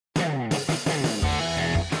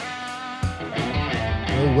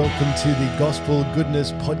Well, welcome to the Gospel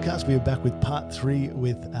Goodness Podcast. We are back with part 3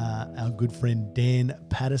 with our good friend Dan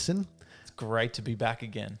Paterson. It's great to be back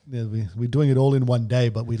again. Yeah, we're doing it all in one day,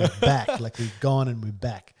 but we're back, like we've gone and we're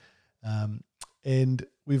back. And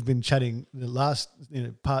we've been chatting the last,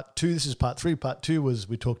 part 2. This is part 3. Part 2 was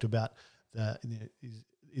we talked about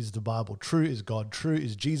is the Bible true? Is God true?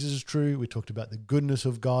 Is Jesus true? We talked about the goodness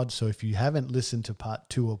of God. So if you haven't listened to part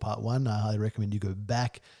 2 or part 1, I highly recommend you go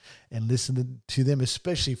back and listen to them,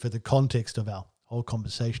 especially for the context of our whole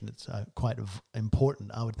conversation. It's quite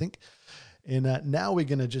important, I would think. And now we're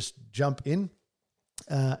going to just jump in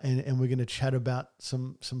and we're going to chat about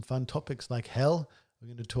some fun topics like hell. We're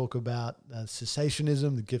going to talk about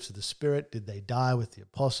cessationism, the gifts of the Spirit. Did they die with the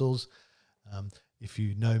apostles? If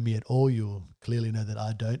you know me at all, you'll clearly know that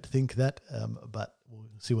I don't think that, but we'll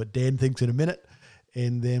see what Dan thinks in a minute.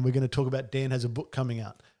 And then we're going to talk about Dan has a book coming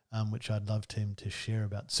out, which I'd love him to share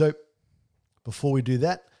about. So before we do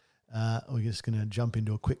that, we're just going to jump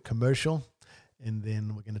into a quick commercial, and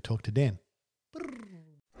then we're going to talk to Dan.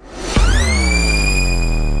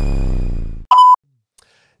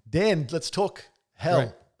 Dan, let's talk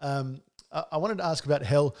hell. I wanted to ask about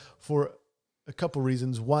hell for a couple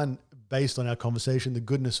reasons. One, based on our conversation, the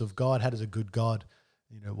goodness of God. How does a good God,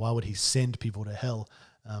 why would he send people to hell?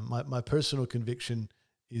 My personal conviction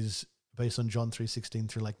is based on John 3:16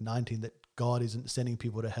 through 19, that God isn't sending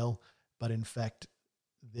people to hell, but in fact,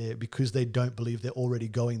 because they don't believe, they're already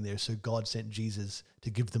going there. So God sent Jesus to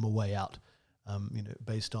give them a way out,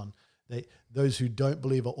 based on those who don't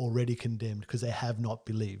believe are already condemned because they have not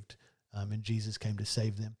believed, and Jesus came to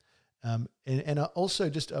save them. And also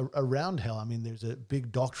just around hell, there's a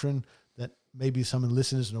big doctrine that maybe some of the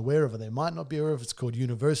listeners are aware of, or they might not be aware of. It's called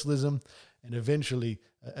Universalism. And eventually,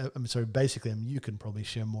 basically, you can probably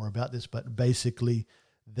share more about this, but basically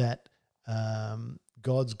that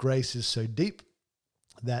God's grace is so deep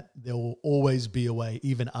that there will always be a way,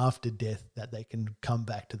 even after death, that they can come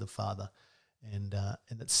back to the Father. And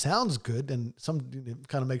it sounds good, and it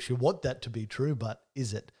kind of makes you want that to be true, but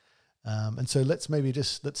is it? And so let's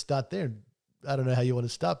start there. I don't know how you want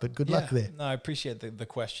to start, but good luck there. No, I appreciate the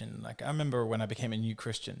question. I remember when I became a new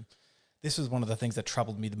Christian, this was one of the things that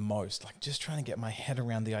troubled me the most, just trying to get my head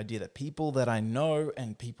around the idea that people that I know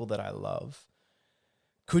and people that I love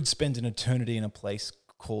could spend an eternity in a place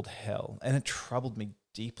called hell. And it troubled me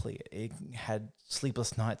deeply. It had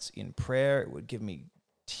sleepless nights in prayer. It would give me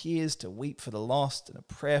tears to weep for the lost, and a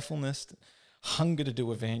prayerfulness, hunger to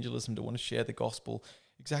do evangelism, to want to share the gospel.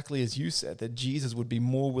 Exactly as you said, that Jesus would be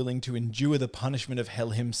more willing to endure the punishment of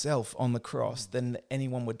hell himself on the cross than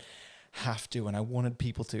anyone would have to. And I wanted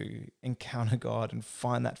people to encounter God and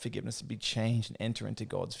find that forgiveness and be changed and enter into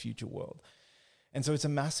God's future world. And so it's a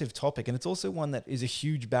massive topic. And it's also one that is a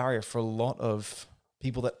huge barrier for a lot of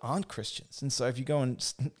people that aren't Christians. And so if you go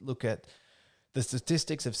and look at the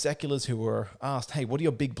statistics of seculars who were asked, hey, what are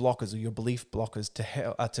your big blockers or your belief blockers to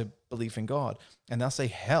hell, to belief in God? And they'll say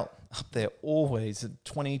hell up there always,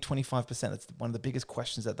 20, 25%. It's one of the biggest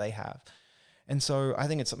questions that they have. And so I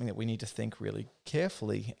think it's something that we need to think really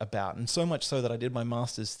carefully about. And so much so that I did my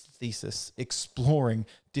master's thesis exploring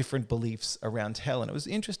different beliefs around hell. And it was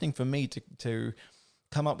interesting for me to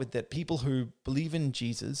come up with that people who believe in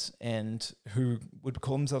Jesus and who would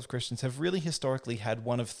call themselves Christians have really historically had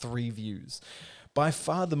one of 3 views. By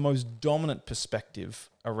far the most dominant perspective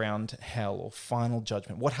around hell or final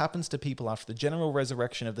judgment. What happens to people after the general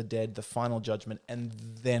resurrection of the dead, the final judgment, and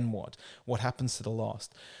then what? What happens to the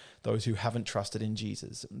lost? Those who haven't trusted in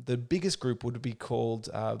Jesus. The biggest group would be called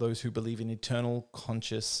those who believe in eternal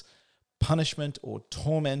conscious punishment or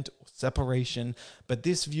torment or separation, but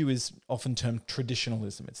this view is often termed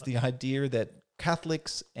traditionalism. It's the idea that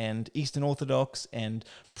Catholics and Eastern Orthodox and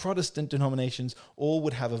Protestant denominations all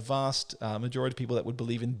would have a vast majority of people that would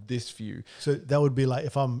believe in this view. So that would be like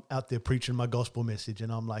if I'm out there preaching my gospel message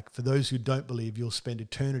and I'm like, for those who don't believe, you'll spend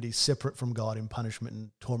eternity separate from God in punishment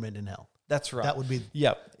and torment in hell. That's right. That would be...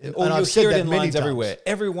 Yeah. Or you'll hear it in lines everywhere.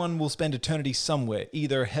 Everyone will spend eternity somewhere,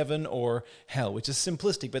 either heaven or hell, which is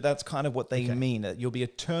simplistic, but that's kind of what they mean. That you'll be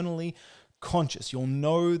eternally conscious. You'll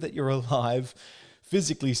know that you're alive,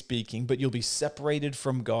 physically speaking, but you'll be separated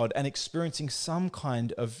from God and experiencing some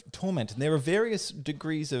kind of torment. And there are various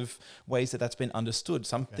degrees of ways that that's been understood.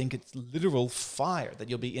 Some think it's literal fire, that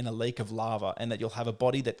you'll be in a lake of lava and that you'll have a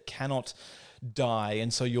body that cannot die,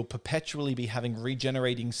 and so you'll perpetually be having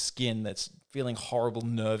regenerating skin that's feeling horrible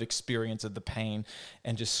nerve experience of the pain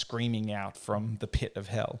and just screaming out from the pit of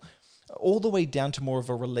hell. All the way down to more of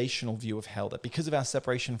a relational view of hell, that because of our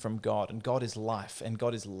separation from God, and God is life, and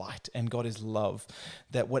God is light, and God is love,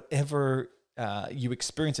 that whatever you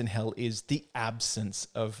experience in hell is the absence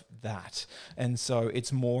of that. And so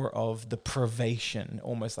it's more of the privation,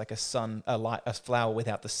 almost like a flower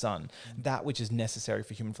without the sun. That which is necessary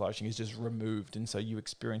for human flourishing is just removed. And so you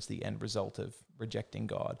experience the end result of rejecting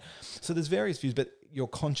God. So there's various views, but you're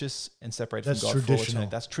conscious and separated from God for all eternity.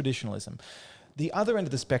 That's traditionalism. The other end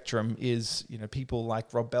of the spectrum is, people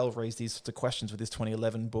like Rob Bell raised these sorts of questions with his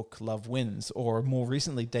 2011 book, Love Wins, or more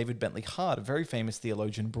recently, David Bentley Hart, a very famous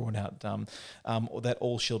theologian, brought out that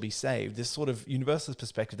all shall be saved. This sort of universalist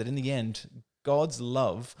perspective that in the end, God's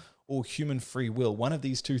love or human free will, one of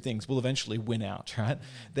these two things will eventually win out, right?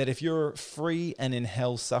 That if you're free and in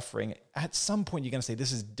hell suffering, at some point you're going to say,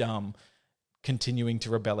 this is dumb, continuing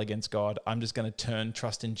to rebel against God. I'm just going to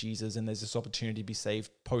trust in Jesus, and there's this opportunity to be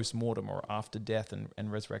saved post-mortem or after death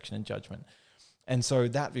and resurrection and judgment. And so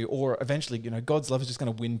that view, or eventually, God's love is just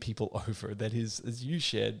going to win people over. That as you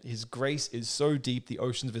shared, his grace is so deep, the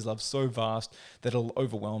oceans of his love so vast that it'll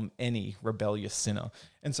overwhelm any rebellious sinner.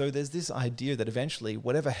 And so there's this idea that eventually,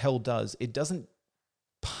 whatever hell does, it doesn't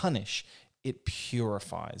punish, it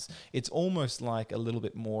purifies. It's almost like a little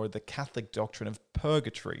bit more the Catholic doctrine of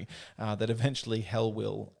purgatory, that eventually hell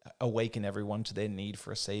will awaken everyone to their need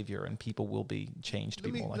for a savior and people will be changed to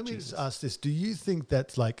be more like Jesus. Let me just ask this. Do you think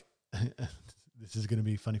that's like, this is going to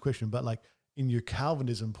be a funny question, but like in your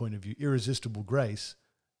Calvinism point of view, irresistible grace,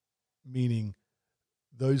 meaning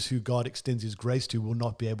those who God extends his grace to will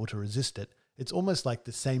not be able to resist it. It's almost like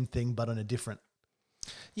the same thing, but on a different.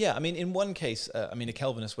 Yeah, I mean, in one case, a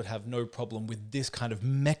Calvinist would have no problem with this kind of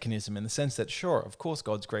mechanism in the sense that, sure, of course,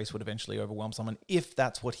 God's grace would eventually overwhelm someone if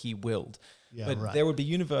that's what he willed. Yeah, but right. There would be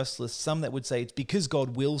universalists, some that would say it's because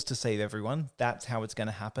God wills to save everyone, that's how it's going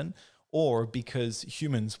to happen, or because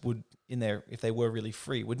humans would, if they were really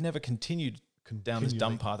free, would never continue down this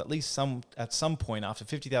dumb path. At least at some point after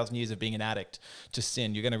 50,000 years of being an addict to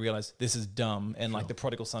sin, you're going to realize this is dumb, and like the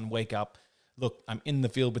prodigal son, wake up. Look, I'm in the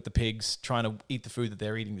field with the pigs trying to eat the food that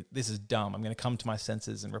they're eating. This is dumb. I'm going to come to my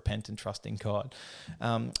senses and repent and trust in God.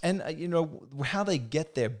 How they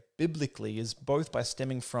get there biblically is both by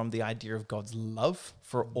stemming from the idea of God's love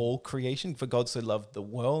for all creation. For God so loved the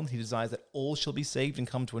world, he desires that all shall be saved and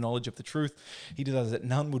come to a knowledge of the truth. He desires that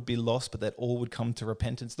none would be lost, but that all would come to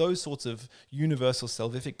repentance. Those sorts of universal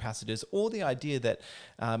salvific passages, or the idea that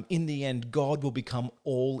in the end, God will become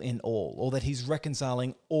all in all, or that he's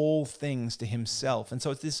reconciling all things to himself. And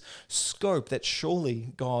so it's this scope that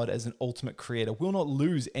surely God as an ultimate creator will not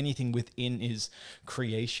lose anything within his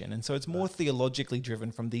creation. And so it's more theologically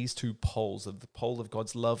driven from these two poles, of the pole of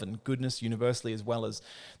God's love and goodness universally, as well as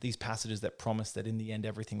these passages that promise that in the end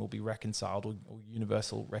everything will be reconciled, or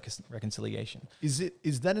universal reconciliation. Is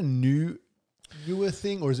that a newer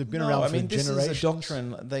thing, or has it been around for generations? This is a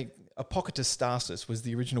doctrine. Apokatastasis was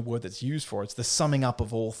the original word that's used for it. It's the summing up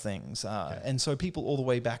of all things. And so people all the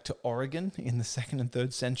way back to Origen in the 2nd and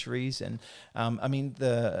 3rd centuries, and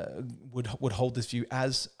would hold this view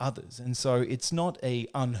as others. And so it's not a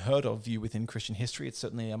unheard of view within Christian history. It's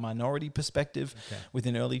certainly a minority perspective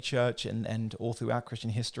within early church and all throughout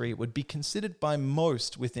Christian history. It would be considered by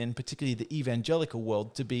most within particularly the evangelical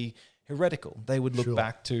world to be heretical. They would look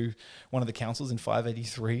back to one of the councils in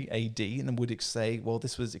 583 AD and would say, well,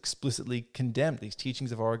 this was explicitly condemned. These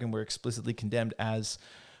teachings of Origen were explicitly condemned as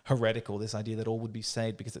heretical, this idea that all would be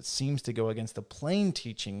saved, because it seems to go against the plain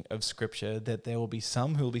teaching of Scripture that there will be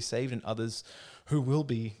some who will be saved and others who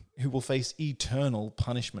will face eternal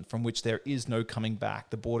punishment from which there is no coming back.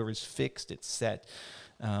 The border is fixed, it's set.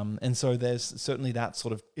 And so there's certainly that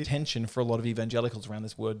sort of tension for a lot of evangelicals around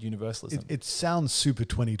this word universalism. It sounds super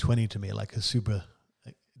 2020 to me, like a super,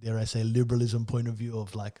 dare I say, liberalism point of view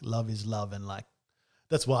of like love is love, and like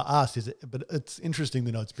that's why I asked. But it's interesting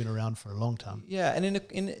to know it's been around for a long time. Yeah, and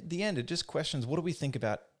in the end, it just questions, what do we think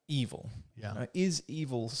about evil? Yeah. Is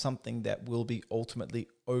evil something that will be ultimately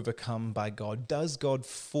overcome by God? Does God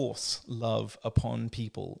force love upon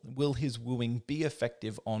people? Will his wooing be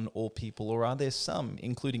effective on all people? Or are there some,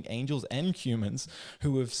 including angels and humans,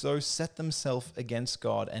 who have so set themselves against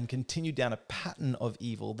God and continue down a pattern of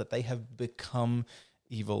evil that they have become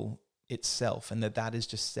evil itself, and that is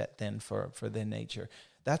just set then for their nature?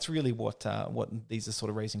 That's really what these are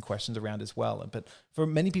sort of raising questions around as well. But for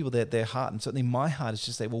many people, their heart, and certainly my heart, is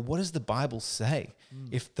just say, well, what does the Bible say?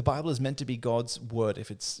 If the Bible is meant to be God's word,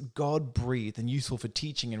 if it's God-breathed and useful for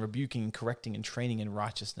teaching and rebuking and correcting and training in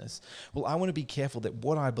righteousness, well, I want to be careful that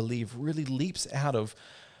what I believe really leaps out of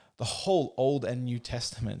the whole Old and New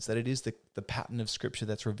Testaments, that it is the pattern of Scripture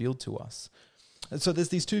that's revealed to us. So there's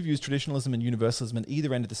these two views, traditionalism and universalism, at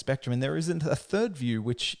either end of the spectrum. And there isn't a third view,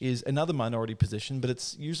 which is another minority position, but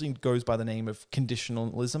it's usually goes by the name of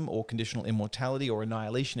conditionalism or conditional immortality or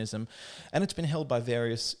annihilationism. And it's been held by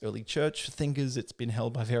various early church thinkers. It's been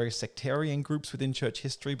held by various sectarian groups within church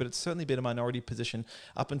history, but it's certainly been a minority position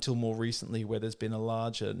up until more recently, where there's been a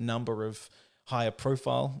larger number of higher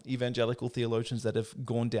profile evangelical theologians that have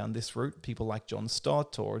gone down this route, people like John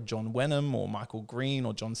Stott or John Wenham or Michael Green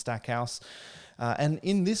or John Stackhouse. And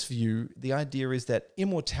in this view, the idea is that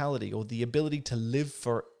immortality, or the ability to live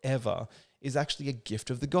forever, is actually a gift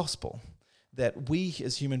of the gospel. That we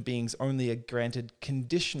as human beings only are granted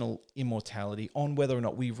conditional immortality on whether or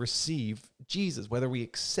not we receive Jesus, whether we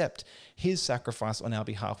accept his sacrifice on our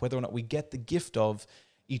behalf, whether or not we get the gift of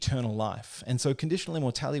eternal life. And so conditional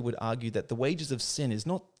immortality would argue that the wages of sin is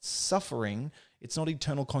not suffering, it's not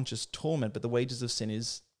eternal conscious torment, but the wages of sin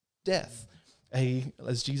is death.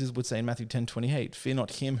 As Jesus would say in Matthew 10:28, fear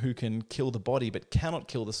not him who can kill the body but cannot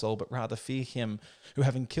kill the soul, but rather fear him who,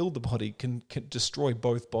 having killed the body, can destroy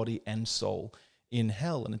both body and soul in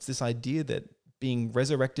hell. And it's this idea that being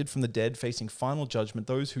resurrected from the dead, facing final judgment,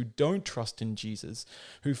 those who don't trust in Jesus,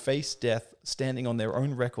 who face death standing on their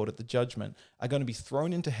own record at the judgment, are going to be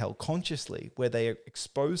thrown into hell consciously, where they are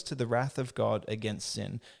exposed to the wrath of God against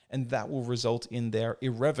sin, and that will result in their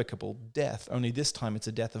irrevocable death. Only this time it's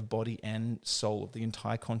a death of body and soul, of the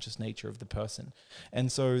entire conscious nature of the person.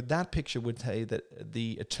 And so that picture would say that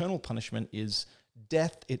the eternal punishment is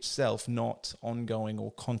death itself, not ongoing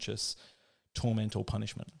or conscious torment or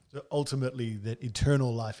punishment. So ultimately, that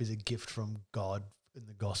eternal life is a gift from God in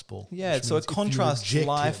the gospel. Yeah, so it contrasts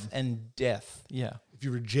life and death. Yeah. If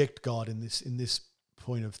you reject God in this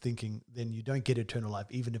point of thinking, then you don't get eternal life,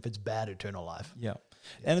 even if it's bad eternal life. Yeah.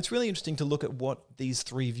 And it's really interesting to look at what these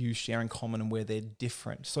three views share in common and where they're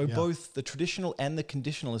different. So both the traditional and the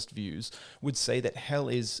conditionalist views would say that hell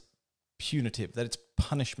is punitive, that it's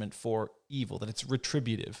punishment for evil, that it's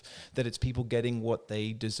retributive, that it's people getting what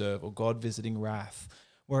they deserve, or God visiting wrath.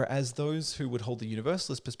 Whereas those who would hold the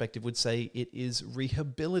universalist perspective would say it is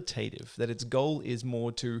rehabilitative, that its goal is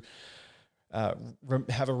more to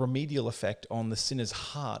have a remedial effect on the sinner's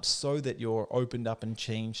heart so that you're opened up and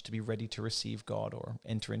changed to be ready to receive God or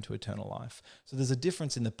enter into eternal life. So there's a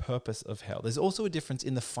difference in the purpose of hell. There's also a difference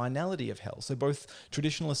in the finality of hell. So both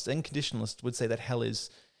traditionalists and conditionalists would say that hell is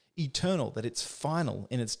eternal, that it's final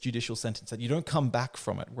in its judicial sentence, that you don't come back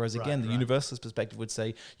from it. Whereas again, the universalist perspective would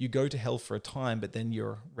say you go to hell for a time, but then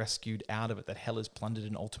you're rescued out of it, that hell is plundered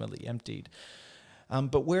and ultimately emptied.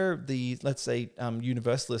 But where the, let's say,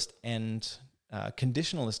 universalist and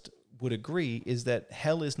conditionalist would agree is that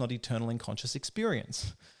hell is not eternal in conscious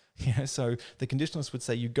experience. So the conditionalists would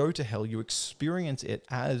say you go to hell, you experience it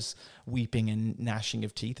as weeping and gnashing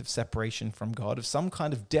of teeth, of separation from God, of some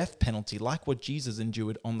kind of death penalty, like what Jesus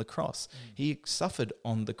endured on the cross. He suffered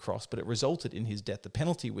on the cross, but it resulted in his death. The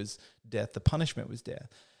penalty was death, the punishment was death.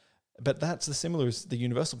 But that's the similar as the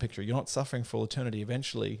universal picture. You're not suffering for all eternity.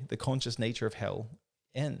 Eventually, the conscious nature of hell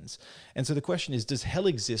ends. And so the question is, does hell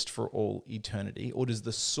exist for all eternity, or does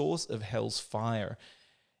the source of hell's fire,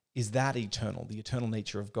 is that eternal, the eternal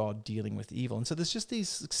nature of God dealing with evil? And so there's just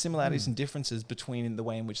these similarities and differences between the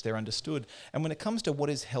way in which they're understood. And when it comes to what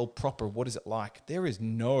is hell proper, what is it like, there is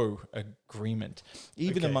no agreement,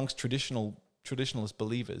 even amongst traditionalist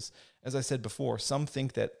believers. As I said before, some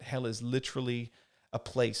think that hell is literally a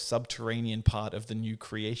place, subterranean part of the new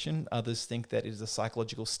creation. Others think that it is a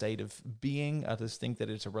psychological state of being. Others think that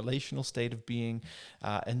it's a relational state of being.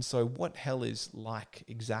 And so what hell is like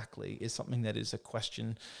exactly is something that is a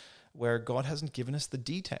question where God hasn't given us the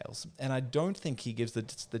details. And I don't think he gives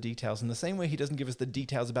the details in the same way he doesn't give us the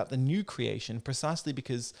details about the new creation, precisely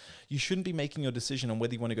because you shouldn't be making your decision on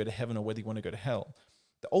whether you want to go to heaven or whether you want to go to hell.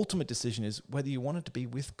 The ultimate decision is whether you want it to be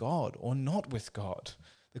with God or not with God.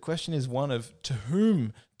 The question is one of, to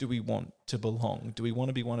whom do we want to belong? Do we want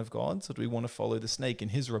to be one of God's, or do we want to follow the snake in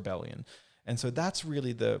his rebellion? And so that's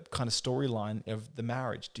really the kind of storyline of the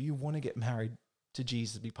marriage. Do you want to get married to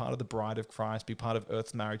Jesus, be part of the bride of Christ, be part of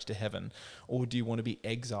earth's marriage to heaven? Or do you want to be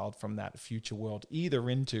exiled from that future world, either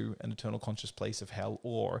into an eternal conscious place of hell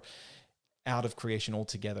or out of creation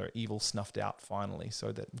altogether, evil snuffed out finally,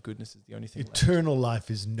 so that goodness is the only thing left? Eternal life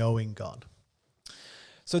is knowing God.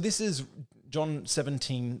 So this is John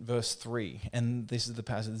 17, verse 3, and this is the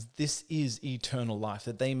passage. This is eternal life,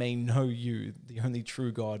 that they may know you, the only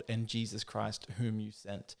true God, and Jesus Christ, whom you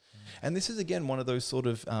sent. And this is, again, one of those sort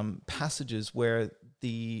of passages where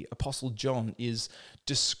the Apostle John is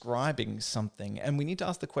describing something. And we need to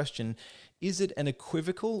ask the question, is it an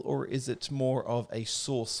equivocal, or is it more of a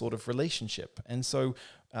source sort of relationship? And so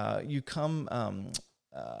you come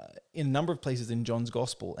in a number of places in John's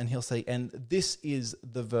gospel, and he'll say, and this is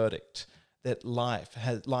the verdict, that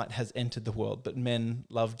light has entered the world, but men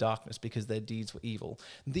love darkness because their deeds were evil.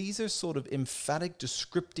 These are sort of emphatic,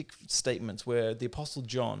 descriptive statements where the Apostle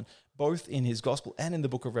John, both in his gospel and in the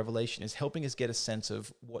book of Revelation, is helping us get a sense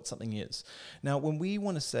of what something is. Now, when we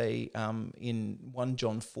want to say in 1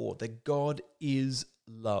 John 4 that God is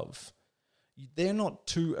love, they're not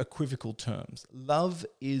two equivocal terms. Love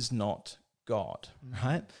is not God,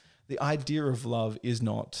 right? The idea of love is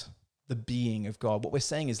not the being of God. What we're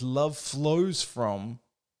saying is love flows from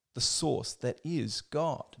the source that is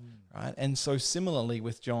God, right? And so similarly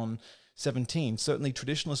with John 17, certainly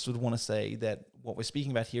traditionalists would want to say that what we're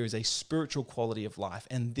speaking about here is a spiritual quality of life,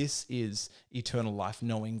 and this is eternal life,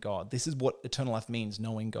 knowing God. This is what eternal life means,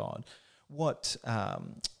 knowing God. What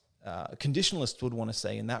conditionalists would want to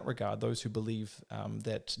say in that regard, those who believe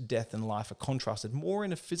that death and life are contrasted more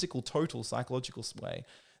in a physical, total, psychological way,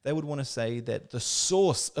 they would want to say that the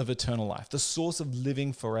source of eternal life, the source of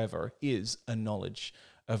living forever, is a knowledge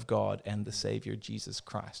of God and the Savior, Jesus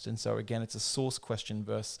Christ. And so again, it's a source question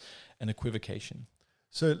versus an equivocation.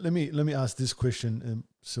 So let me ask this question,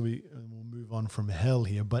 so we'll move on from hell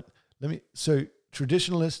here. But so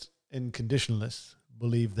traditionalists and conditionalists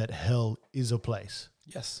believe that hell is a place.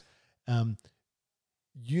 Yes.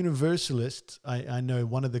 Universalists, I know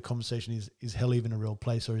one of the conversation is hell even a real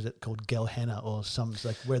place, or is it called Gehenna or some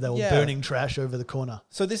like where they were burning trash over the corner?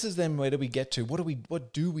 So this is then where do we get to? What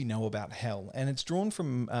do we know about hell? And it's drawn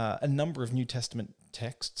from a number of New Testament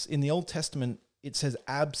texts. In the Old Testament, it says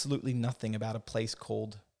absolutely nothing about a place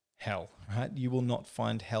called hell, right? You will not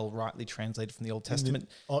find hell rightly translated from the Old Testament.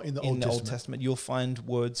 In the Old Testament, you'll find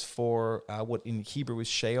words for what in Hebrew is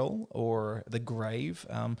Sheol, or the grave.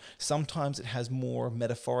 Sometimes it has more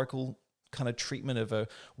metaphorical kind of treatment of a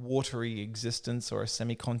watery existence or a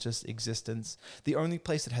semi-conscious existence. The only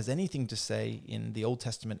place that has anything to say in the Old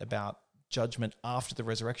Testament about judgment after the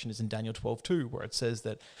resurrection is in Daniel 12:2, where it says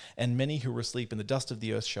that, and many who were asleep in the dust of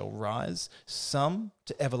the earth shall rise, some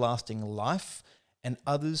to everlasting life, and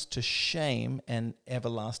others to shame and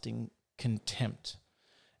everlasting contempt.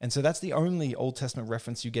 And so that's the only Old Testament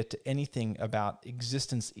reference you get to anything about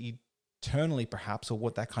existence eternally, perhaps, or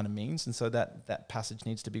what that kind of means. And so that passage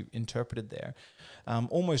needs to be interpreted there.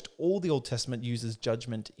 Almost all the Old Testament uses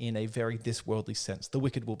judgment in a very this-worldly sense. The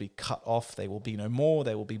wicked will be cut off, they will be no more,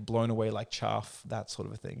 they will be blown away like chaff, that sort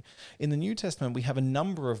of a thing. In the New Testament, we have a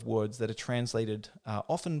number of words that are translated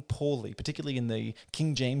often poorly, particularly in the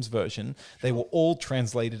King James Version. They were all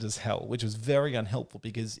translated as hell, which was very unhelpful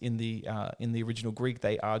because in the original Greek,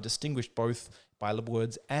 they are distinguished both by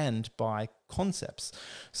words and by concepts.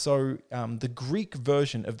 So the Greek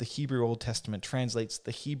version of the Hebrew Old Testament translates the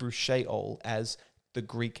Hebrew Sheol as the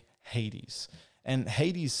Greek Hades. And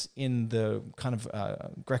Hades in the kind of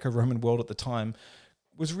Greco-Roman world at the time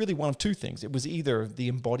was really one of two things. It was either the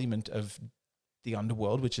embodiment of the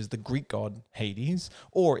underworld, which is the Greek god Hades,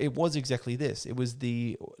 or it was exactly this. It was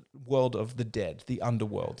the world of the dead, the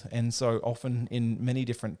underworld. And so often in many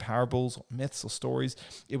different parables, or myths, or stories,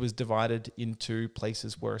 it was divided into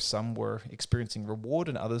places where some were experiencing reward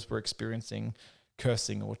and others were experiencing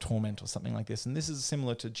cursing or torment or something like this. And this is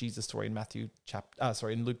similar to Jesus' story in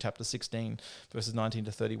in Luke chapter 16, verses 19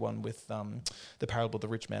 to 31 with the parable of the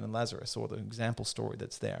rich man and Lazarus, or the example story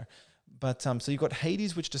that's there. But so you've got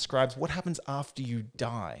Hades, which describes what happens after you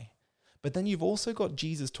die. But then you've also got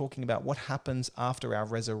Jesus talking about what happens after our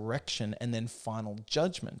resurrection and then final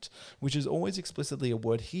judgment, which is always explicitly a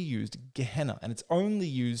word he used, Gehenna. And it's only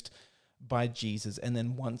used by Jesus and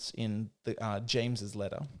then once in the James's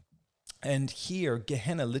letter. And here,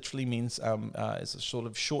 Gehenna literally means, is a sort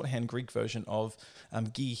of shorthand Greek version of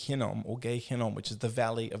Gi Hinnom, or Ge Hinnom, which is the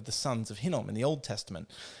valley of the sons of Hinnom in the Old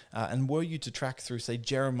Testament. And were you to track through, say,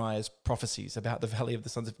 Jeremiah's prophecies about the valley of the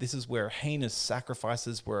sons of, this is where heinous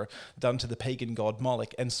sacrifices were done to the pagan god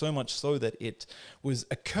Moloch, and so much so that it was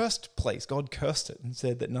a cursed place. God cursed it and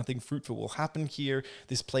said that nothing fruitful will happen here.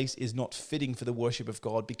 This place is not fitting for the worship of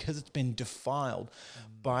God because it's been defiled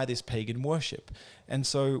by this pagan worship. And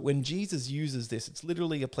so when Jesus uses this, it's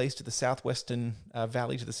literally a place to the southwestern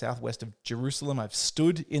valley, to the southwest of Jerusalem. I've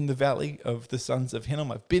stood in the valley of the sons of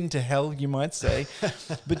Hinnom. I've been to hell, you might say.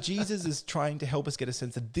 But Jesus is trying to help us get a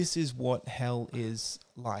sense that this is what hell is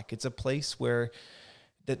like. It's a place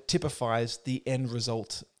that typifies the end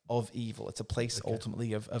result of evil. It's a place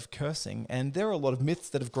ultimately of cursing. And there are a lot of myths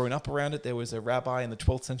that have grown up around it. There was a rabbi in the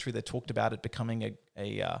 12th century that talked about it becoming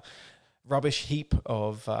rubbish heap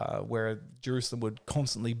of where Jerusalem would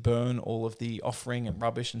constantly burn all of the offering and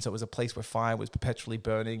rubbish. And so it was a place where fire was perpetually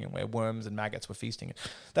burning and where worms and maggots were feasting.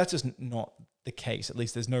 That's just not the case. At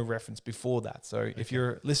least there's no reference before that. So if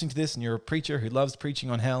you're listening to this and you're a preacher who loves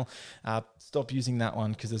preaching on hell, stop using that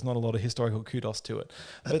one because there's not a lot of historical kudos to it.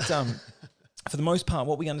 But for the most part,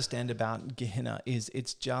 what we understand about Gehenna is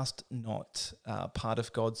it's just not part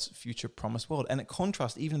of God's future promised world. And it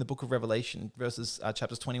contrasts even in the book of Revelation, verses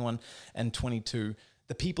chapters 21 and 22,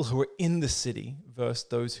 the people who are in the city versus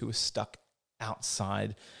those who are stuck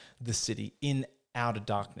outside the city in outer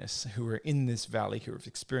darkness, who are in this valley, who have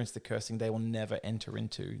experienced the cursing. They will never enter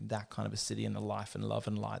into that kind of a city and the life and love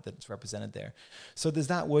and light that's represented there. So there's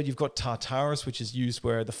that word. You've got Tartarus, which is used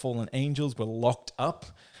where the fallen angels were locked up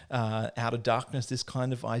out of darkness, this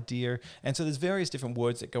kind of idea. And so there's various different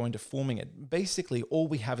words that go into forming it. Basically, all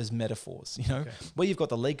we have is metaphors, where you've got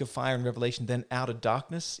the lake of fire in Revelation, then outer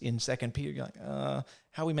darkness in 2 Peter. You're like,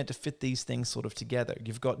 how are we meant to fit these things sort of together?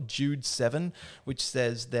 You've got Jude 7, which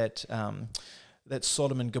says that that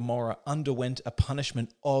Sodom and Gomorrah underwent a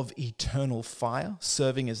punishment of eternal fire,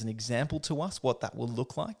 serving as an example to us what that will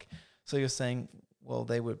look like. So you're saying, well,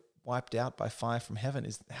 they were wiped out by fire from heaven.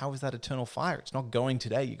 How is that eternal fire? It's not going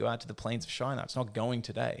today. You go out to the plains of Shinar. It's not going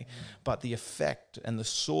today. But the effect and the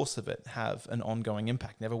source of it have an ongoing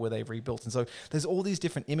impact. Never were they rebuilt. And so there's all these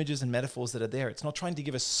different images and metaphors that are there. It's not trying to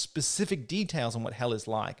give us specific details on what hell is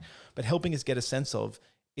like, but helping us get a sense of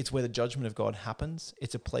it's where the judgment of God happens.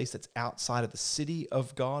 It's a place that's outside of the city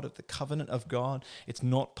of God, of the covenant of God. It's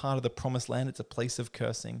not part of the promised land. It's a place of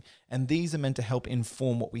cursing. And these are meant to help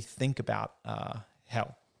inform what we think about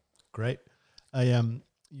hell. Great.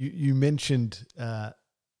 You mentioned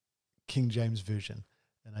King James Version,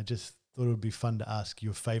 and I just thought it would be fun to ask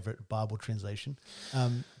your favorite Bible translation.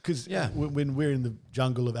 Because when we're in the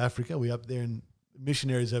jungle of Africa, we're up there and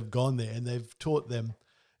missionaries have gone there and they've taught them,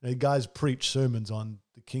 guys preach sermons on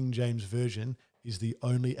the King James Version is the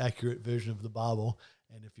only accurate version of the Bible.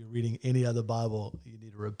 And if you're reading any other Bible, you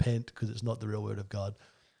need to repent because it's not the real word of God,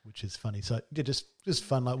 which is funny. So yeah, just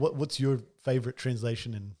fun. Like what's your favorite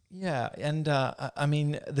translation? I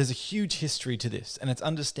mean, there's a huge history to this, and it's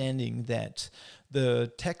understanding that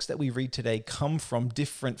the texts that we read today come from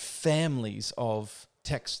different families of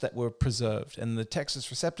texts that were preserved. And the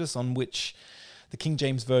Textus Receptus on which the King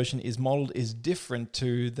James Version is modeled is different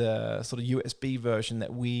to the sort of USB version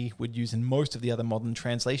that we would use in most of the other modern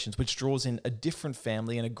translations, which draws in a different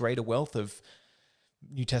family and a greater wealth of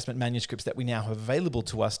New Testament manuscripts that we now have available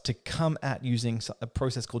to us to come at using a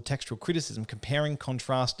process called textual criticism, comparing,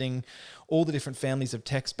 contrasting all the different families of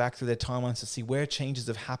text back through their timelines to see where changes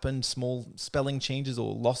have happened, small spelling changes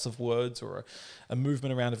or loss of words or a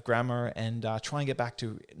movement around of grammar, and try and get back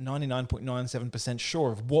to 99.97%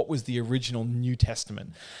 sure of what was the original New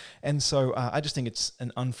Testament. And so I just think it's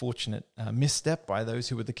an unfortunate misstep by those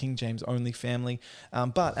who were the King James only family.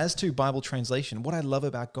 But as to Bible translation, what I love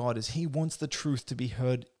about God is he wants the truth to be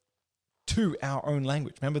heard to our own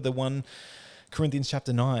language. Remember the 1 Corinthians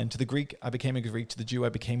chapter 9, to the Greek I became a Greek, to the Jew I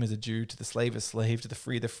became as a Jew, to the slave a slave, to the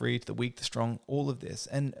free, to the weak, the strong, all of this.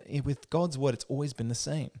 And with God's word, it's always been the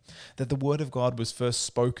same, that the word of God was first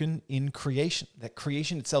spoken in creation, that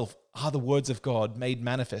creation itself are the words of God made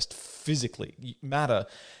manifest physically, matter,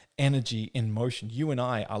 energy in motion. You and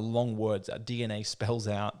I are long words. Our DNA spells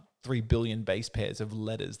out 3 billion base pairs of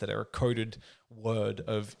letters that are a coded word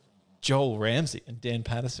of Joel Ramsey and Dan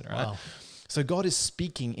Paterson, right? Wow. So God is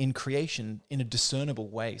speaking in creation in a discernible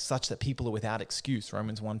way, such that people are without excuse,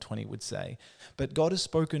 Romans 1:20 would say. But God has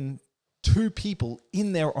spoken to people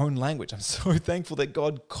in their own language. I'm so thankful that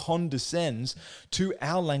God condescends to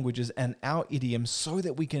our languages and our idioms so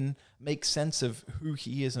that we can make sense of who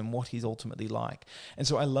he is and what he's ultimately like. And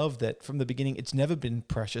so I love that from the beginning, it's never been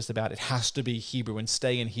precious about it has to be Hebrew and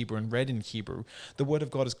stay in Hebrew and read in Hebrew. The word of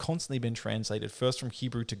God has constantly been translated first from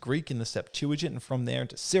Hebrew to Greek in the Septuagint, and from there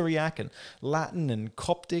into Syriac and Latin and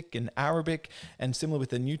Coptic and Arabic, and similar with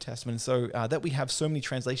the New Testament. So that we have so many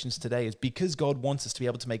translations today is because God wants us to be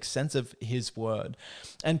able to make sense of his word.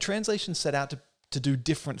 And translations set out to do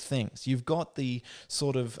different things. You've got the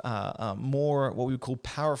sort of more what we would call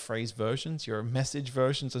paraphrase versions, your message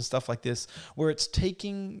versions and stuff like this, where it's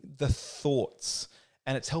taking the thoughts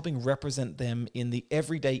and it's helping represent them in the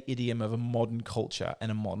everyday idiom of a modern culture and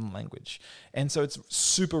a modern language. And so it's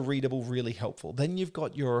super readable, really helpful. Then you've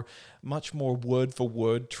got your much more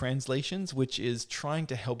word-for-word translations, which is trying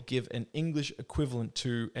to help give an English equivalent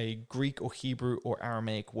to a Greek or Hebrew or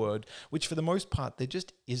Aramaic word, which for the most part, there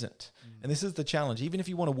just isn't. And this is the challenge. Even if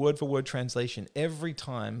you want a word-for-word translation, every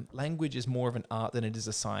time, language is more of an art than it is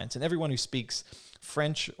a science. And everyone who speaks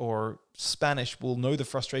French or Spanish will know the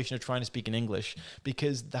frustration of trying to speak in English,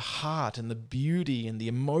 because the heart and the beauty and the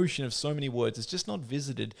emotion of so many words is just not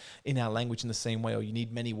visited in our language in the same way, or you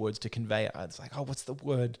need many words to convey it. It's like, oh, what's the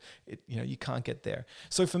word? You can't get there.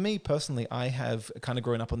 So for me personally, I have kind of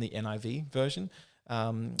grown up on the NIV version.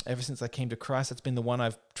 Ever since I came to Christ, that's been the one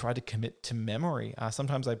I've tried to commit to memory.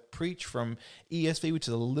 Sometimes I preach from ESV, which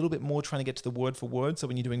is a little bit more trying to get to the word for word. So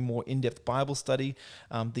when you're doing more in-depth Bible study,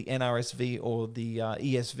 the NRSV or the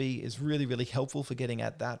ESV is really, really helpful for getting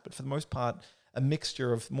at that. But for the most part, a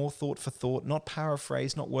mixture of more thought for thought, not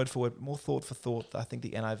paraphrase, not word for word, but more thought for thought. I think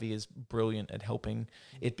the NIV is brilliant at helping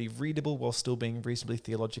it be readable while still being reasonably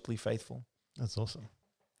theologically faithful. That's awesome.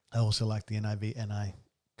 I also like the NIV, and I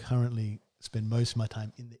currently spend most of my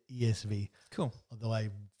time in the ESV. Cool. Although I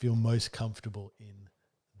feel most comfortable in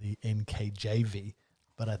the NKJV,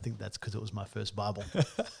 but I think that's because it was my first Bible.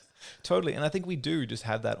 Totally. And I think we do just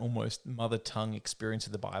have that almost mother tongue experience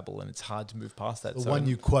of the Bible, and it's hard to move past that. The one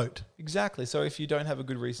you quote. Exactly. So if you don't have a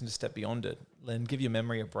good reason to step beyond it, then give your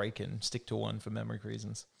memory a break and stick to one for memory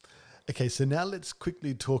reasons. Okay, so now let's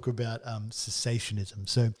quickly talk about cessationism.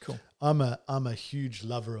 So cool. I'm a huge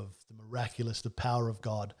lover of the miraculous, the power of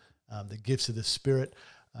God, the gifts of the Spirit.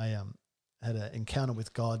 I had an encounter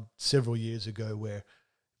with God several years ago where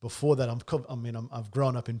before that, I've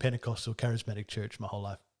grown up in Pentecostal charismatic church my whole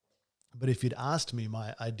life. But if you'd asked me,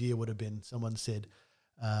 my idea would have been, someone said,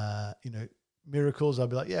 miracles, I'd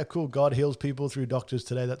be like, yeah, cool, God heals people through doctors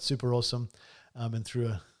today. That's super awesome. And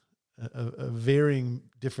through a varying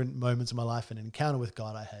different moments in my life, an encounter with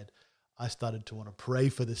God I started to want to pray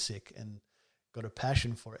for the sick and got a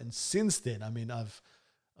passion for it. And since then,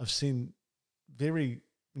 I've seen very,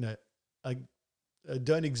 I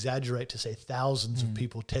don't exaggerate to say thousands of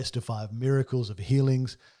people testify of miracles, of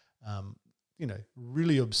healings,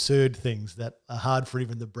 really absurd things that are hard for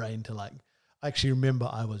even the brain to like. I actually remember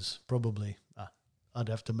I was probably, I'd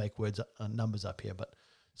have to make numbers up here, but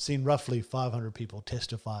seen roughly 500 people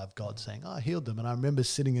testify of God saying, I healed them. And I remember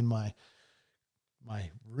sitting in my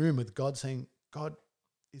room with God saying, God,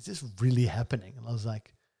 is this really happening? And I was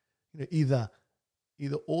like, either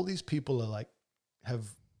all these people are like, have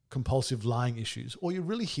compulsive lying issues, or you're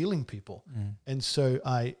really healing people. And so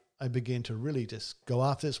I began to really just go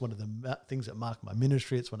after this. One of the things that mark my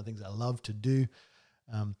ministry. It's one of the things I love to do.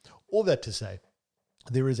 All that to say,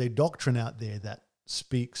 there is a doctrine out there that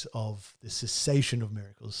speaks of the cessation of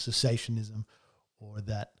miracles, cessationism, or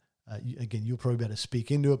that, again, you'll probably be able to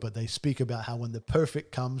speak into it, but they speak about how when the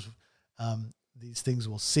perfect comes, these things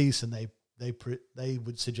will cease, and they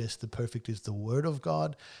would suggest the perfect is the word of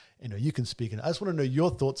God. You can speak in it. I just want to know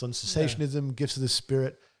your thoughts on cessationism, gifts of the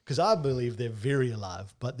Spirit, because I believe they're very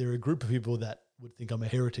alive, but there are a group of people that would think I'm a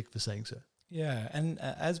heretic for saying so. Yeah, and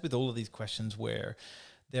as with all of these questions where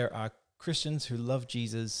there are Christians who love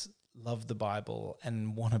Jesus, love the Bible,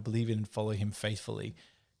 and want to believe in and follow him faithfully,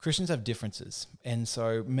 Christians have differences. And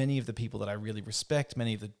so many of the people that I really respect,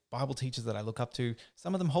 many of the Bible teachers that I look up to,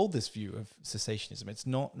 some of them hold this view of cessationism. It's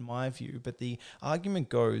not my view, but the argument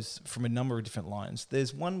goes from a number of different lines.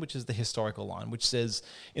 There's one which is the historical line, which says,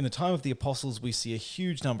 in the time of the apostles, we see a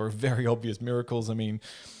huge number of very obvious miracles.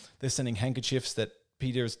 They're sending handkerchiefs that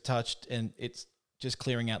Peter's touched, and it's just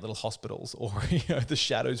clearing out little hospitals, or the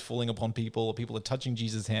shadows falling upon people, or people are touching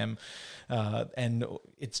Jesus' hem, and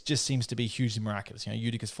it just seems to be hugely miraculous.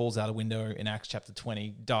 Eutychus falls out a window in Acts chapter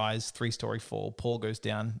 20, dies, 3-story fall. Paul goes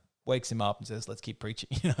down, wakes him up, and says, "Let's keep preaching."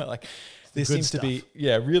 This seems to be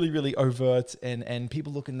really, really overt, and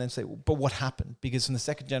people look and then say, "But what happened?" Because from the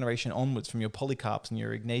second generation onwards, from your Polycarps and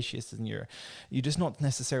your Ignatius, and you're just not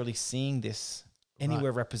necessarily seeing this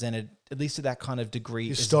anywhere represented, at least to that kind of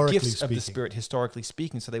degree, as gifts of the Spirit, historically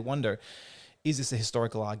speaking. So they wonder, is this a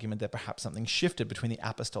historical argument that perhaps something shifted between the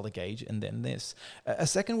apostolic age and then this? A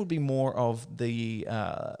second would be more of the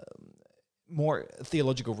more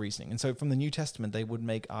theological reasoning. And so from the New Testament, they would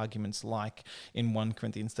make arguments like in 1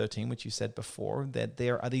 Corinthians 13, which you said before, that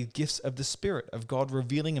there are the gifts of the Spirit, of God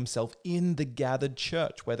revealing himself in the gathered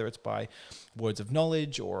church, whether it's by words of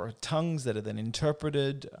knowledge or tongues that are then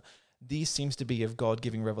interpreted. These seems to be of God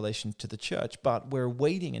giving revelation to the church, but we're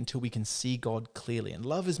waiting until we can see God clearly. And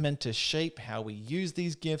love is meant to shape how we use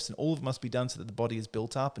these gifts, and all of it must be done so that the body is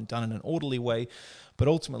built up and done in an orderly way. But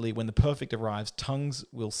ultimately, when the perfect arrives, tongues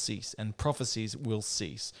will cease and prophecies will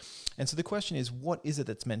cease. And so the question is, what is it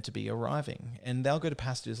that's meant to be arriving? And they'll go to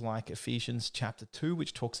passages like Ephesians chapter 2,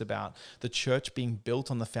 which talks about the church being built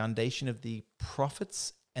on the foundation of the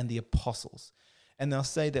prophets and the apostles. And they'll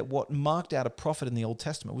say that what marked out a prophet in the Old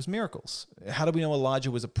Testament was miracles. How do we know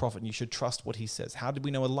Elijah was a prophet and you should trust what he says? How did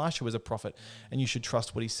we know Elisha was a prophet and you should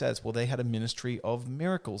trust what he says? Well, they had a ministry of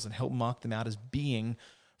miracles and helped mark them out as being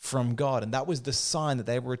from God. And that was the sign that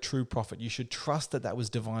they were a true prophet. You should trust that that was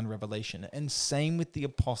divine revelation. And same with the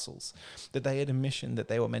apostles, that they had a mission, that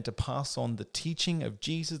they were meant to pass on the teaching of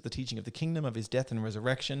Jesus, the teaching of the kingdom, of his death and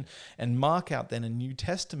resurrection, and mark out then a New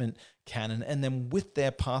Testament canon. And then with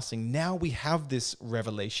their passing, now we have this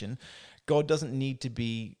revelation. God doesn't need to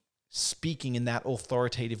be speaking in that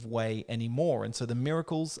authoritative way anymore. And so the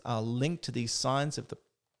miracles are linked to these signs of the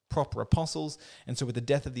proper apostles. And so with the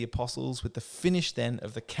death of the apostles, with the finish then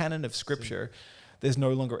of the canon of Scripture, there's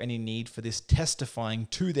no longer any need for this testifying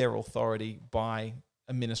to their authority by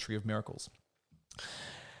a ministry of miracles.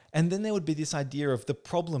 And then there would be this idea of the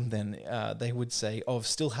problem then, they would say, of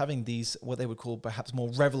still having these, what they would call perhaps more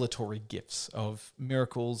revelatory gifts of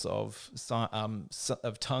miracles, of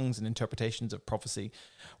tongues and interpretations of prophecy,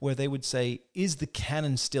 where they would say, is the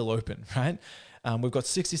canon still open, right? We've got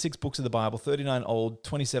 66 books of the Bible, 39 old,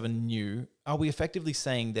 27 new. Are we effectively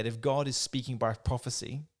saying that if God is speaking by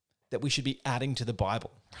prophecy, that we should be adding to the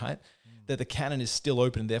Bible, right? That the canon is still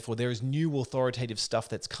open, and therefore there is new authoritative stuff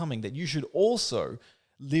that's coming that you should also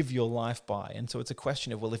live your life by. And so it's a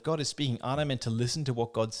question of, well, if God is speaking, aren't I meant to listen to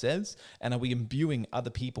what God says? And are we imbuing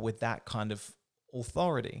other people with that kind of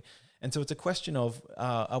authority? And so it's a question of,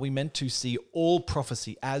 are we meant to see all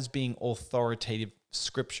prophecy as being authoritative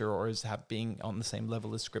Scripture, or as being on the same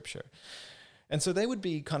level as Scripture? And so they would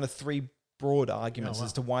be kind of three broad arguments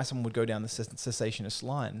as to why someone would go down the cessationist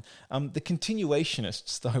line. The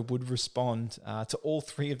continuationists, though, would respond to all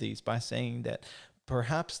three of these by saying that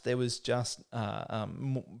perhaps there was just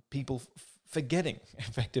people forgetting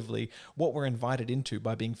effectively what we're invited into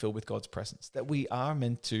by being filled with God's presence, that we are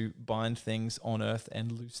meant to bind things on earth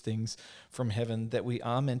and loose things from heaven, that we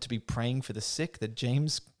are meant to be praying for the sick, that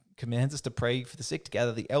James commands us to pray for the sick, to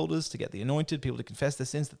gather the elders, to get the anointed, people to confess their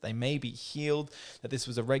sins, that they may be healed, that this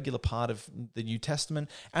was a regular part of the New Testament,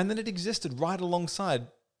 and then it existed right alongside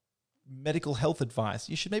medical health advice.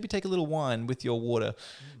 You should maybe take a little wine with your water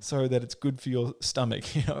so that it's good for your stomach,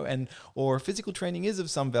 or physical training is of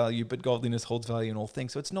some value, but godliness holds value in all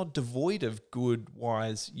things. So it's not devoid of good,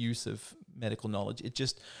 wise use of medical knowledge. It's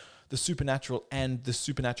just the supernatural and the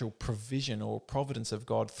supernatural provision or providence of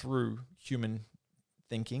God through human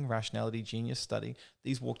thinking, rationality, genius, study.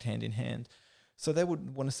 These walked hand in hand. So they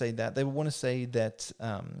would want to say that. They would want to say that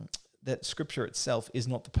that Scripture itself is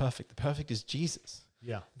not the perfect. The perfect is Jesus.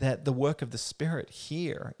 Yeah. That the work of the Spirit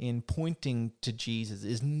here in pointing to Jesus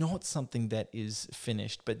is not something that is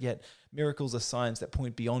finished, but yet miracles are signs that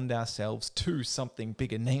point beyond ourselves to something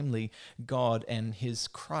bigger, namely God and his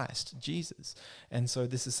Christ, Jesus. And so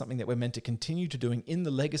this is something that we're meant to continue to doing in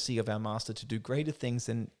the legacy of our Master, to do greater things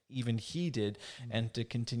than even he did, and to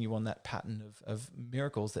continue on that pattern of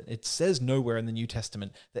miracles that it says nowhere in the New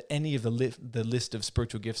Testament that any of the list of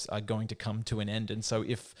spiritual gifts are going to come to an end. And so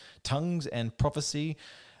if tongues and prophecy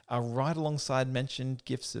are right alongside mentioned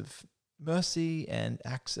gifts of mercy and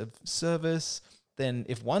acts of service, then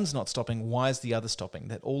if one's not stopping, why is the other stopping?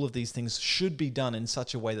 That all of these things should be done in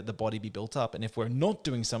such a way that the body be built up. And if we're not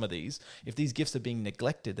doing some of these, if these gifts are being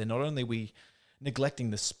neglected, then not only are we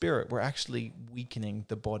neglecting the Spirit, we're actually weakening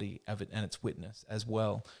the body of it and its witness as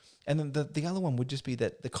well. And then the other one would just be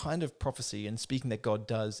that the kind of prophecy and speaking that God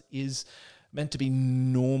does is meant to be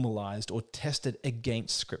normalized or tested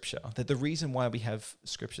against Scripture. That the reason why we have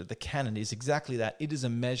Scripture, the canon, is exactly that. It is a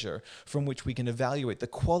measure from which we can evaluate the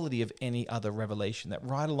quality of any other revelation. That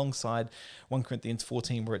right alongside 1 Corinthians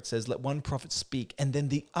 14, where it says, let one prophet speak and then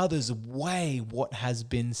the others weigh what has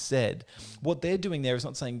been said. What they're doing there is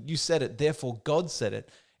not saying, you said it, therefore God said it.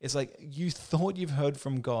 It's like, you thought you've heard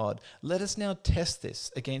from God. Let us now test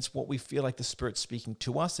this against what we feel like the Spirit's speaking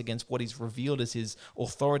to us, against what he's revealed as his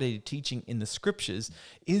authoritative teaching in the Scriptures.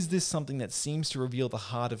 Is this something that seems to reveal the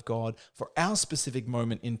heart of God for our specific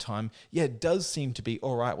moment in time? Yeah, it does seem to be.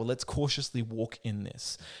 All right, well, let's cautiously walk in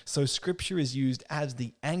this. So Scripture is used as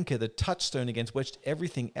the anchor, the touchstone against which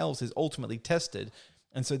everything else is ultimately tested.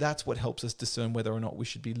 And so that's what helps us discern whether or not we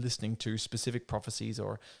should be listening to specific prophecies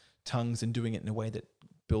or tongues and doing it in a way that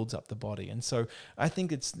builds up the body. And so I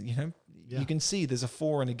think it's, you can see there's a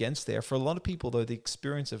for and against there. For a lot of people, though, the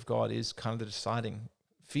experience of God is kind of the deciding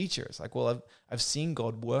feature. It's like, well, I've seen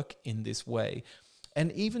God work in this way.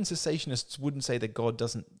 And even cessationists wouldn't say that God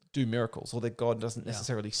doesn't do miracles or that God doesn't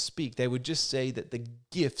necessarily speak. They would just say that the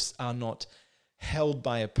gifts are not held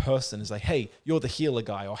by a person as like, hey, you're the healer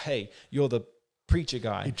guy, or hey, you're the preacher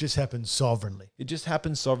guy. It just happens sovereignly. It just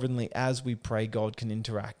happens sovereignly as we pray. God can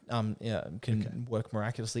interact, work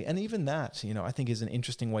miraculously. And even that, I think is an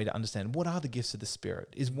interesting way to understand what are the gifts of the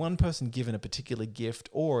Spirit. Is one person given a particular gift,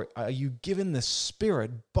 or are you given the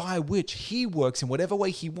Spirit by which he works in whatever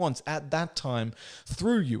way he wants at that time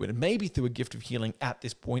through you? And it may be through a gift of healing at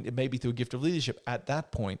this point. It may be through a gift of leadership at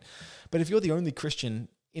that point. But if you're the only Christian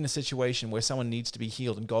in a situation where someone needs to be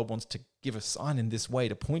healed and God wants to give a sign in this way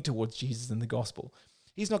to point towards Jesus and the gospel,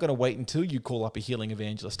 he's not going to wait until you call up a healing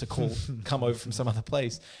evangelist to come over from some other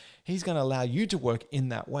place. He's going to allow you to work in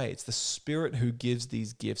that way. It's the Spirit who gives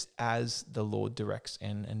these gifts as the Lord directs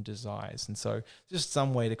and desires. And so just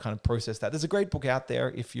some way to kind of process that. There's a great book out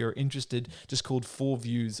there if you're interested, just called 4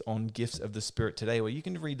 Views on Gifts of the Spirit Today, where you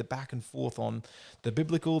can read the back and forth on the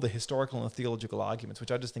biblical, the historical, and the theological arguments,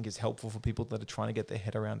 which I just think is helpful for people that are trying to get their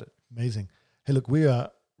head around it. Amazing. Hey, look, we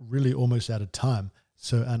are really almost out of time.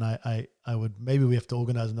 So, and I would, maybe we have to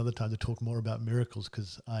organize another time to talk more about miracles,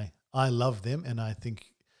 because I love them, and I think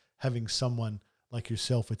having someone like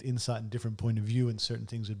yourself with insight and different point of view and certain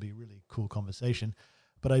things would be a really cool conversation.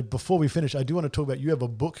 But before we finish, I do want to talk about, you have a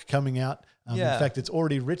book coming out. In fact, it's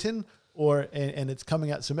already written and it's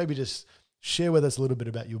coming out. So maybe just share with us a little bit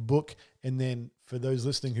about your book. And then for those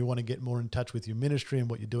listening who want to get more in touch with your ministry and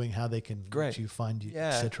what you're doing, how they can reach you, find you,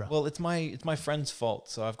 etc. Well, it's my friend's fault.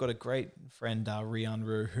 So I've got a great friend, Rian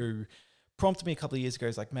Ru, who prompted me a couple of years ago.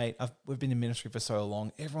 He's like, mate, we've been in ministry for so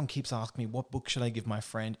long. Everyone keeps asking me, what book should I give my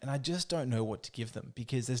friend? And I just don't know what to give them,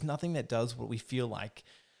 because there's nothing that does what we feel like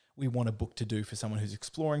we want a book to do for someone who's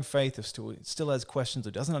exploring faith, or still has questions,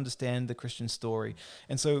 or doesn't understand the Christian story.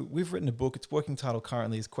 And so we've written a book. Its working title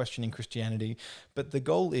currently is Questioning Christianity. But the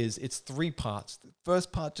goal is, it's 3 parts. The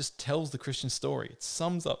first part just tells the Christian story. It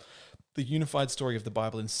sums up the unified story of the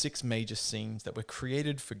Bible in 6 major scenes: that we're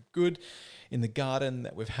created for good in the garden,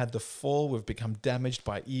 that we've had the fall, we've become damaged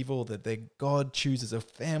by evil, that God chooses a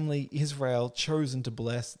family, Israel, chosen to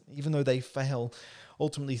bless, even though they fail.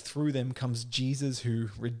 Ultimately, through them comes Jesus, who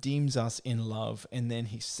redeems us in love, and then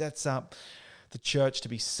he sets up the church to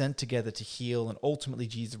be sent together to heal, and ultimately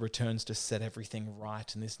Jesus returns to set everything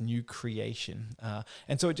right in this new creation.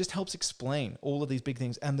 And so it just helps explain all of these big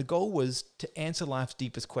things. And the goal was to answer life's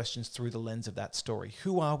deepest questions through the lens of that story.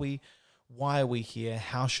 Who are we? Why are we here?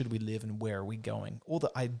 How should we live? And where are we going? All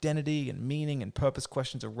the identity and meaning and purpose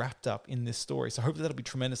questions are wrapped up in this story. So hopefully that'll be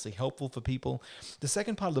tremendously helpful for people. The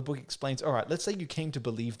second part of the book explains, all right, let's say you came to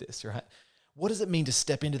believe this, right? What does it mean to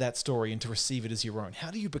step into that story and to receive it as your own?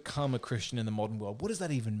 How do you become a Christian in the modern world? What does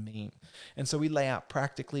that even mean? And so we lay out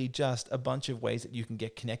practically just a bunch of ways that you can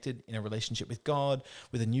get connected in a relationship with God,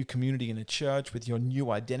 with a new community in a church, with your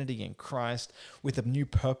new identity in Christ, with a new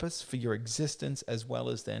purpose for your existence, as well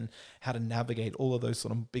as then how to navigate all of those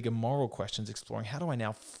sort of bigger moral questions, exploring how do I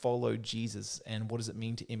now follow Jesus, and what does it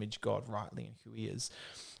mean to image God rightly and who he is?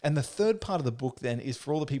 And the third part of the book then is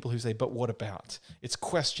for all the people who say, but what about? It's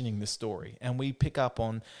questioning the story. And we pick up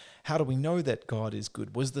on, how do we know that God is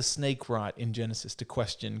good? Was the snake right in Genesis to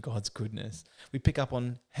question God's goodness? We pick up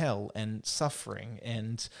on hell and suffering,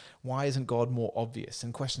 and why isn't God more obvious?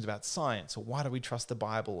 And questions about science, or why do we trust the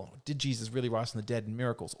Bible? Or did Jesus really rise from the dead, and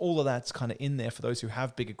miracles? All of that's kind of in there for those who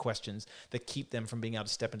have bigger questions that keep them from being able to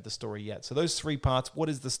step into the story yet. So those 3 parts: what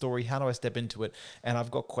is the story? How do I step into it? And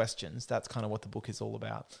I've got questions. That's kind of what the book is all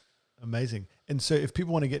about. Amazing. And so if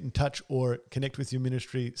people want to get in touch or connect with your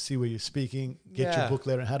ministry, see where you're speaking, get your book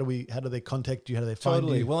later, how do they contact you? How do they find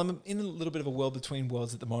you? Well, I'm in a little bit of a world between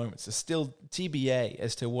worlds at the moment. So still TBA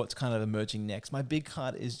as to what's kind of emerging next. My big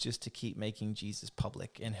heart is just to keep making Jesus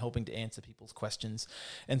public and helping to answer people's questions.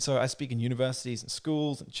 And so I speak in universities and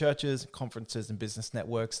schools and churches, and conferences and business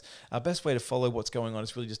networks. Our best way to follow what's going on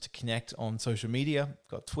is really just to connect on social media. I've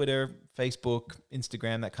got Twitter, Facebook,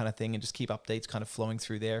 Instagram, that kind of thing, and just keep updates kind of flowing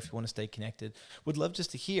through there if you want to stay connected. Would love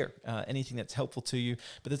just to hear anything that's helpful to you.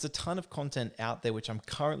 But there's a ton of content out there which I'm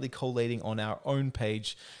currently collating on our own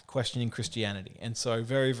page, Questioning Christianity. And so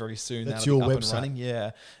very, very soon that's that'll your be up website. And running.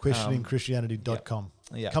 Yeah. QuestioningChristianity.com.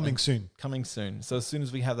 Yeah. Coming soon. Coming soon. So as soon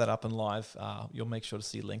as we have that up and live, you'll make sure to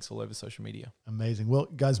see links all over social media. Amazing. Well,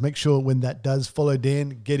 guys, make sure when that does, follow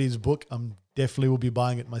Dan, get his book. Definitely will be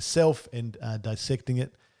buying it myself and dissecting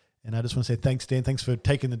it. And I just want to say thanks, Dan. Thanks for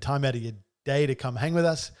taking the time out of your day to come hang with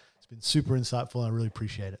us. It's been super insightful, and I really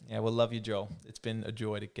appreciate it. Yeah, well, love you, Joel. It's been a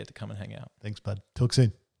joy to get to come and hang out. Thanks, bud. Talk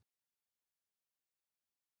soon.